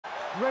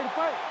You ready to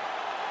fight?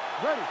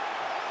 Ready.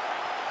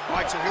 All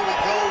right, so here we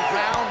go.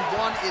 Round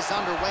one is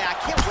underway. I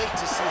can't wait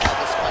to see how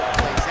this fight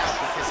plays out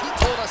because he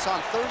told us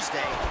on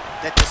Thursday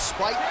that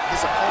despite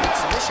his opponent's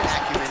submission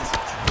acumen,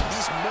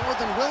 he's more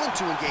than willing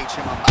to engage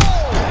him on the...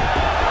 Oh!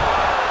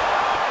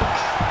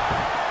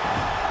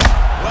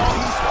 Well,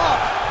 he's up,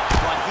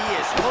 but he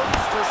is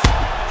hurting for...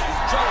 He's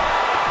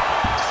jumping.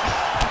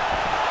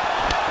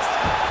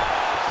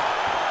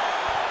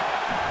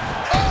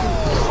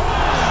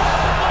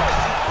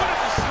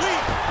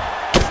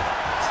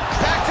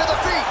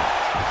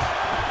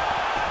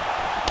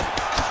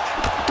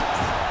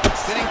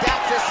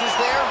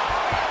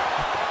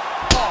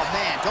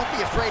 Don't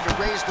be afraid to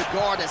raise the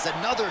guard as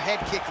another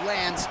head kick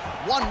lands.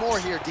 One more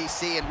here,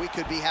 DC, and we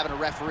could be having a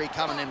referee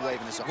coming in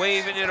waving his arm.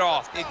 Waving it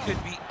off. It could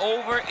be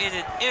over in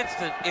an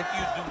instant if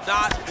you do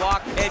not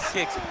block head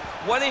kicks.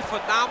 What a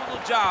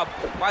phenomenal job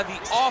by the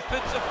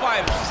offensive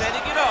fighter,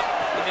 setting it up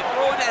and then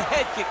throwing that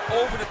head kick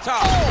over the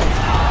top. Oh!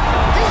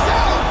 He's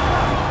out!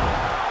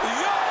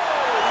 Yo!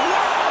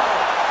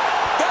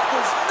 Wow! That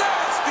was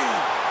nasty!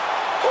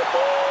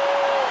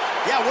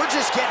 Yeah, we're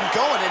just getting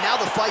going, and now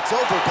the fight's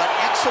over, but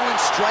excellent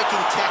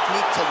striking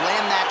technique to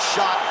land that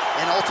shot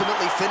and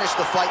ultimately finish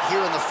the fight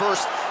here in the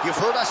first.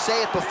 You've heard us say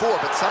it before,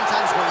 but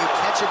sometimes when you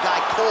catch a guy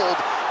cold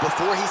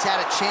before he's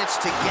had a chance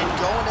to get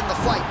going in the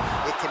fight,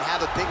 it can have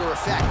a bigger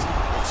effect.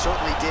 It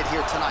certainly did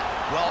here tonight.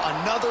 Well,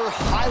 another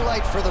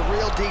highlight for the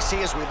real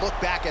DC as we look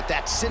back at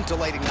that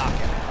scintillating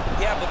knockout.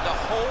 Yeah, but the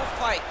whole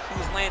fight, he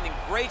was landing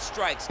great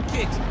strikes,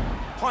 kicks,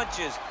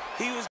 punches. He was